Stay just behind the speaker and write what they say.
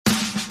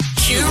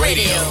Q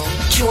Radio.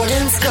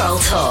 Jordan's Girl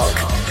Talk.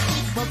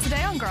 Well,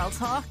 today on Girl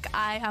Talk,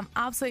 I am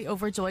absolutely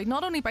overjoyed,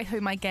 not only by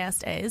who my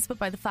guest is, but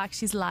by the fact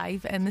she's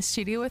live in the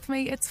studio with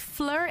me. It's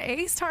Fleur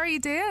East. How are you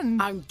doing?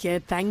 I'm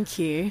good, thank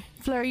you.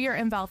 Fleur, you're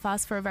in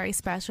Belfast for a very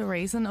special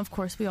reason. Of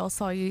course, we all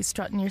saw you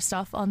strutting your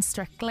stuff on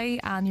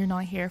Strictly, and you're now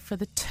here for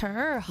the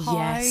tour.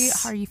 How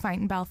are you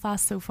finding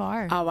Belfast so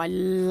far? Oh, I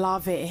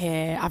love it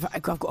here.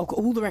 I've got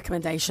all the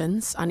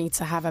recommendations. I need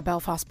to have a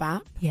Belfast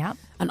bat,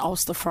 an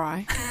Ulster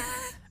fry,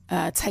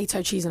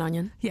 tato, cheese and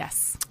onion.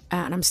 Yes.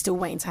 And I'm still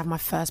waiting to have my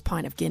first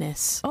pint of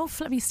Guinness. Oh,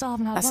 flip, you still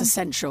haven't had That's one?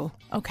 essential.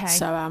 Okay.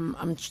 So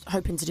I'm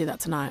hoping to do that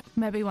tonight.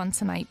 Maybe one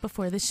tonight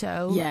before the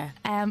show. Yeah.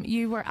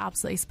 You were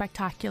absolutely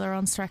spectacular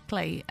on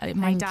Strictly.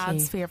 My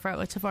dad's favourite,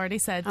 which I've already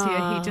said to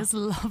you. He just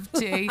loved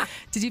you.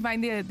 Did you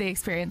find the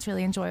experience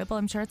really enjoyable?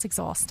 I'm sure it's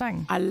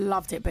exhausting. I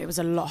loved it, but it was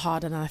a lot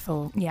harder than I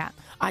thought. Yeah.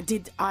 I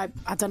don't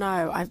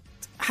know. I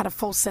had a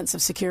false sense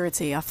of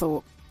security. I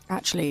thought,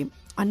 actually,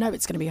 I know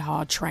it's going to be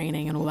hard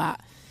training and all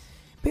that,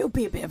 but it'll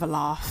be a bit of a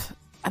laugh.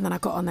 And then I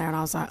got on there and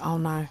I was like, oh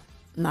no,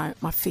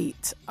 my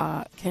feet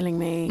are killing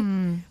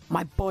me.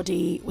 My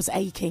body was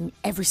aching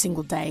every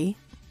single day.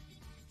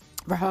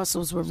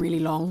 Rehearsals were really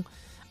long.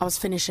 I was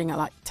finishing at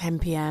like 10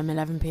 p.m,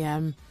 11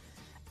 p.m.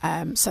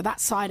 So that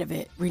side of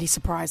it really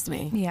surprised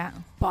me. Yeah.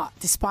 But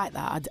despite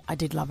that, I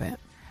did love it.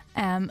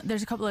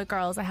 There's a couple of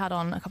girls I had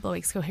on a couple of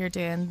weeks ago here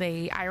doing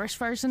the Irish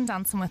version,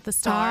 Dancing with the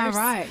Stars. Oh,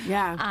 right,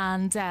 yeah.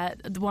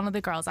 And one of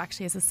the girls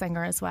actually is a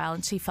singer as well,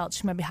 and she felt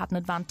she maybe had an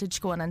advantage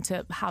going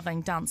into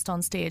having danced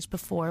on stage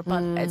before,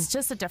 but it's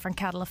just a different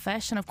kettle of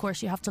fish, and of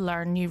course you have to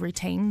learn new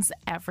routines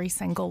every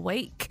single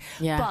week.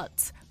 Yeah.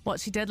 But what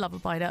she did love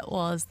about it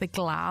was the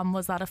glam.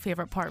 Was that a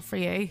favourite part for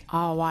you?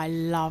 Oh, I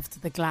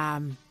loved the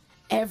glam.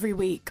 Every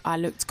week I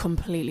looked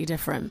completely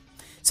different.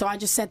 So I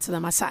just said to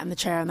them, I sat in the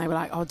chair and they were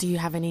like, oh, do you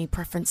have any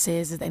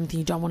preferences? Is there anything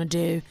you don't want to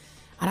do?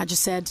 And I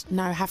just said,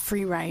 no, have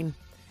free reign.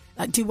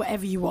 Like, do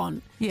whatever you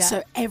want. Yeah.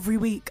 So every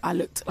week I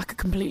looked like a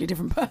completely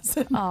different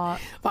person. But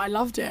I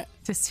loved it.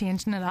 Just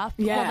changing it up.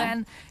 Yeah. Well,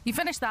 then you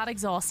finish that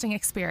exhausting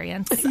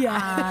experience.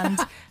 Yeah. And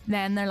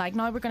then they're like,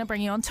 now we're going to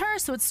bring you on tour.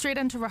 So it's straight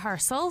into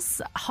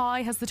rehearsals.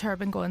 How has the tour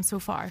been going so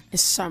far?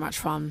 It's so much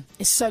fun.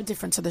 It's so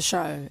different to the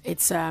show.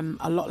 It's a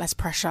lot less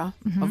pressure,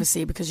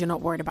 obviously, because you're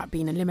not worried about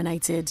being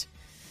eliminated.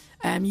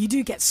 You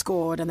do get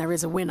scored and there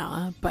is a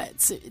winner,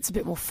 but it's a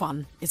bit more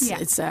fun.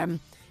 It's a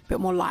bit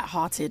more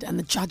lighthearted, and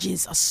the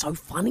judges are so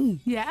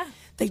funny. Yeah.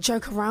 They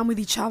joke around with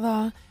each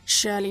other.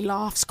 Shirley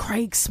laughs,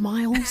 Craig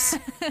smiles.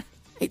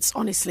 It's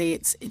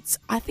honestly,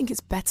 I think it's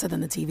better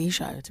than the TV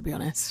show, to be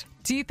honest.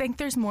 Do you think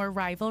there's more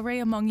rivalry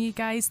among you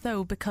guys,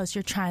 though, because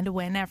you're trying to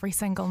win every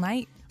single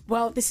night?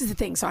 Well, this is the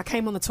thing. So I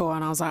came on the tour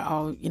and I was like,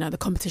 oh, the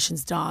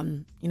competition's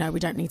done. We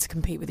don't need to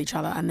compete with each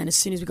other. And then as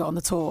soon as we got on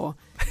the tour,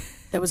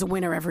 there was a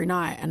winner every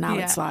night. And now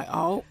it's like,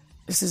 oh,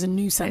 this is a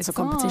new sense of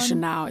competition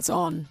now. It's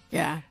on.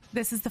 Yeah.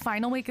 This is the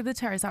final week of the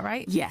tour, is that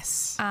right?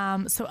 Yes.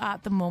 So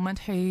at the moment,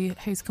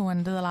 who's going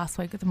into the last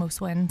week with the most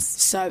wins?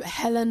 So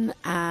Helen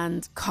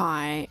and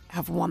Kai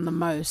have won the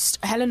most.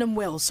 Helen and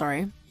Will,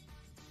 sorry.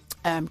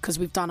 Because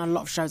we've done a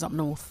lot of shows up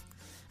north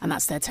and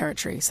that's their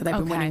territory. So they've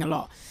been winning a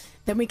lot.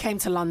 Then we came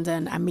to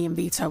London and me and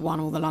Vito won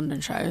all the London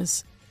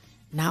shows.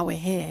 Now we're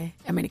here.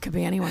 I mean, it could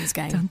be anyone's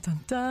game. Dun, dun,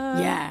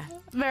 dun. Yeah.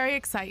 Very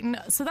exciting.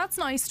 So that's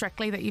now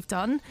Strictly that you've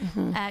done.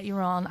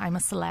 You're on I'm a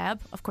Celeb.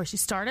 Of course, you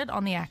started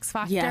on the X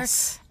Factor.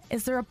 Yes.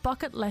 Is there a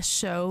bucket list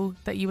show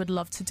that you would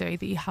love to do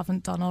that you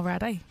haven't done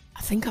already?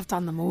 I think I've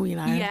done them all,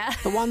 Yeah.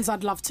 The ones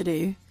I'd love to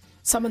do.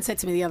 Someone said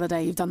to me the other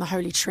day, you've done the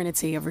holy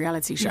trinity of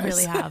reality shows. You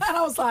really have. And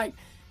I was like,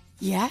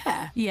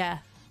 yeah. Yeah.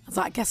 I was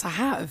like, I guess I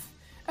have.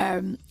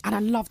 And I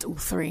loved all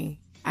three.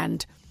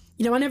 And,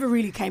 I never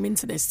really came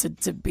into this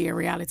to be a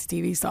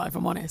reality TV star, if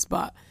I'm honest.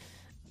 But,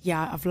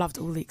 yeah, I've loved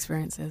all the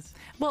experiences.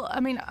 Well, I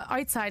mean,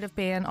 outside of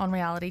being on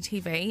reality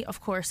TV, of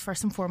course,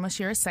 first and foremost,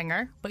 you're a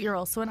singer, but you're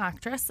also an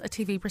actress, a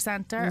TV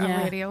presenter,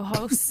 a radio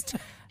host.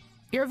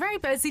 You're a very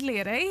busy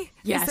lady.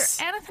 Yes. Is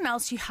there anything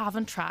else you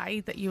haven't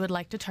tried that you would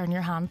like to turn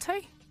your hand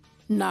to?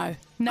 No.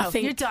 No,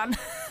 you're done.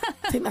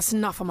 I think that's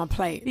enough on my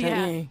plate,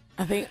 don't you?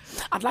 I think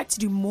I'd like to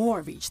do more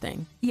of each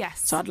thing.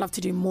 Yes. So I'd love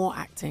to do more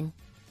acting.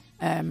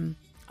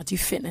 I do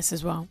fitness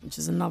as well, which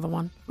is another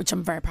one, which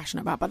I'm very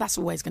passionate about, but that's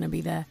always going to be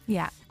there.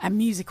 Yeah. And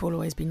music will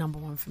always be number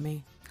one for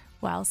me.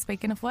 Well,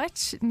 speaking of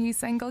which, new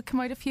single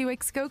came out a few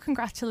weeks ago.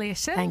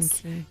 Congratulations.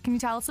 Thank you. Can you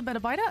tell us a bit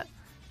about it?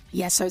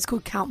 Yeah, so it's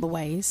called Count the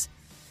Ways,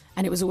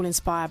 and it was all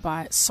inspired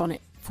by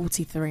Sonnet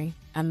 43.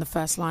 And the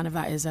first line of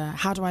that is,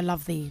 how do I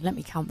love thee? Let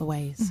me count the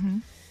ways.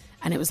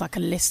 And it was like a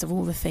list of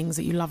all the things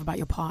that you love about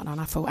your partner. And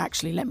I thought,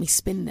 actually, let me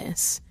spin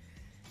this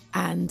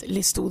and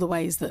list all the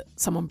ways that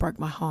someone broke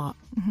my heart.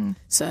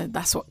 So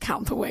that's what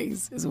Count the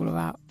Ways is all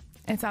about.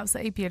 It's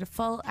absolutely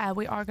beautiful.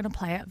 We are going to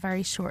play it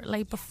very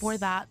shortly. Before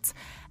that,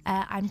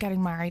 I'm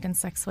getting married in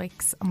 6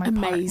 weeks, and my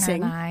partner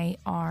and I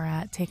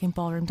are taking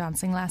ballroom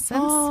dancing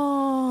lessons.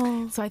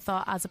 Oh. So I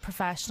thought, as a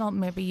professional,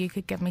 maybe you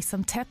could give me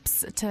some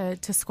tips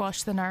to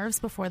squash the nerves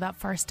before that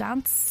first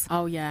dance.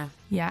 Oh, yeah.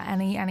 Yeah,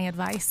 any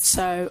advice?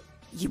 So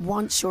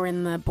once you're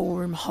in the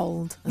ballroom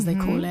hold, as they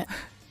call it,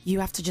 you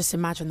have to just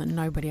imagine that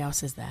nobody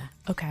else is there.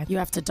 Okay. You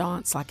have to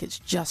dance like it's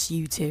just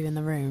you two in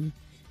the room.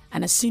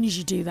 And as soon as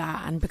you do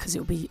that, and because it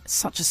will be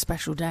such a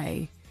special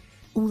day,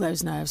 all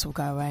those nerves will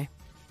go away.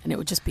 And it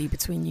will just be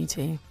between you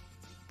two.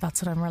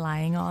 That's what I'm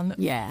relying on.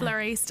 Yeah.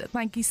 Fleur,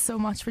 thank you so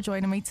much for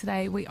joining me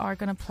today. We are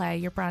going to play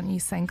your brand new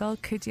single.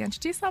 Could you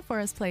introduce that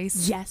for us,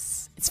 please?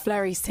 Yes. It's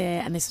Fleur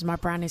here, and this is my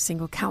brand new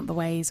single, Count the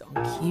Ways, on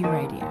Q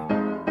Radio.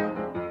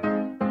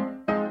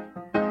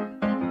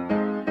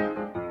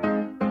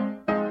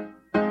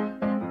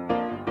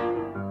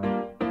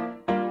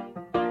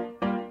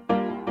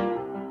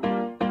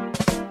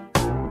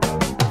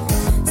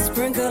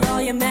 Sprinkle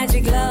all your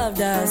magic love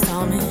dust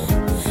on me.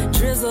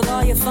 Drizzled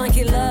all your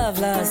funky love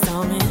lust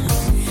on me.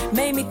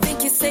 Made me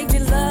think you saved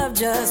your love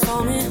just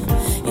for me.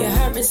 You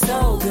hurt me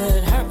so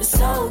good,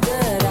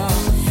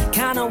 oh.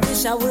 Kinda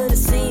wish I would've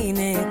seen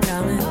it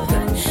coming.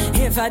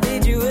 If I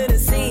did, you would've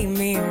seen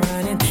me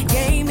running.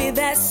 Gave me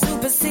that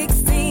super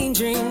 16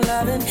 dream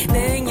loving.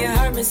 Then you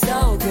hurt me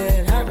so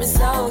good, oh.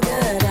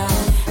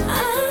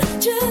 I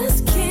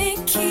just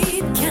can't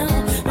keep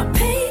count. My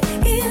pain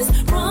is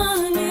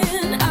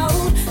running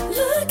out.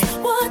 Look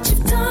what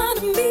you've done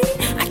to me.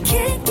 I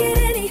can't get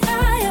any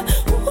higher.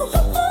 Ooh.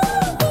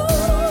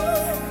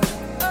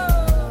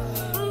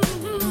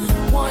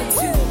 1,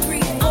 2,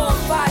 3, 4,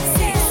 5,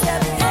 6,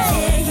 7, 8.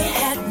 Yeah, you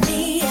had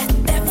me at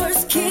that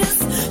first kiss.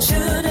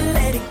 Should've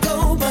let it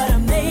go, but I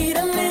made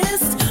a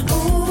list.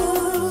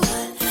 Ooh,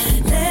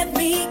 let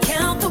me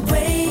count the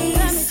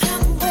ways.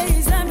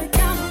 Let me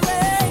count the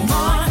ways.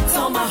 Marks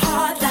on my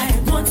heart like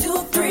 1,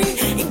 2,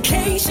 3. In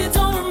case you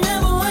don't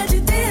remember what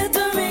you did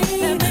to me.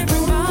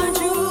 Remind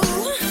you,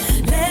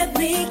 let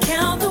me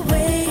count the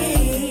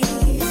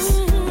ways.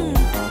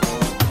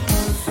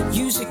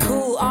 Use your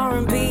cool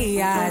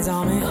R&B eyes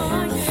on me.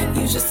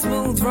 Use your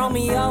smooth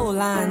Romeo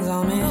lines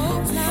on me.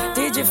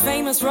 Did your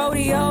famous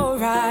rodeo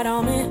ride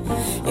on me.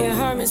 You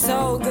hurt me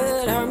so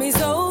good, I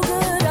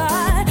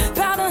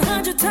about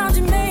 100 times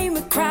you made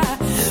me cry.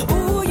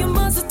 Ooh, you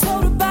must have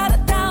told about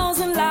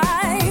 1,000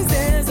 lies.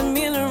 There's a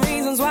million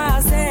reasons why I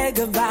said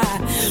goodbye.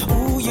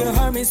 Ooh, you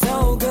hurt me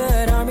so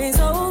good, I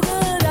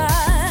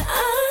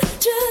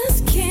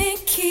just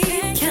can't keep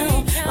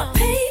count. My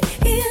pain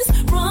is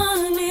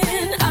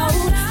running out.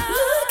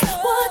 Look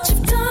what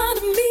you've done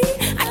to me.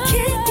 I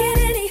can't get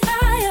any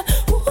higher.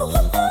 Ooh,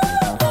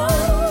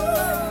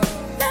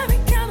 let me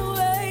count the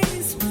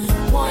ways.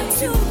 1,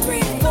 2,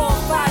 3, 4,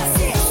 5,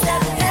 6,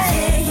 7, 8.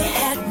 Yeah, you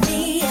had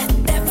me at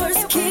that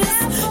first kiss.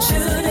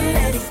 Should've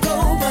let it go,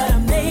 but I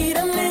made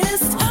a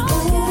list.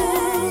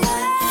 Ooh,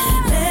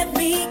 let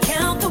me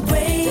count the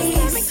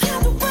ways.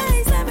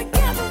 Let me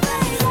count the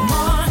ways.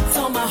 Marks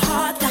on my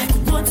heart like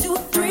 1, 2,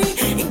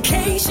 3. In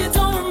case you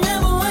don't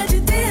remember what you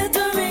did to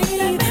me.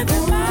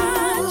 Ooh,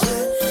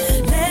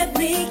 let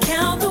me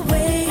count the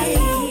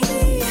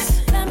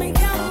ways. Let me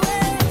count the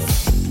ways.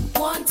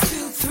 1,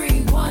 2,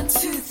 3, 1,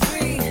 2,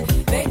 3.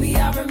 Baby,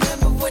 I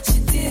remember what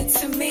you did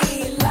to me.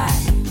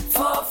 Like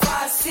 4,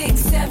 5, 6,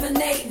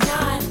 7, 8,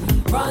 9.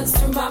 Runs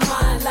through my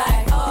mind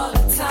like all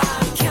the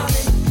time.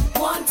 Counting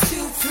 1,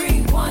 2,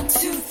 3, 1,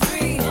 2,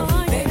 3.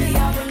 Baby,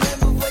 I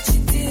remember what you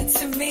did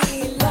to me.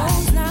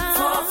 Like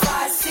 4,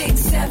 5, 6,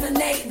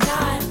 7, 8,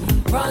 9.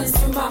 Runs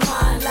through my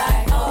mind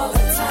like all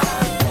the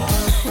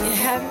time. You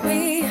had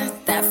me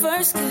at that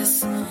first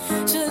kiss.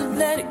 Should've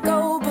let it go,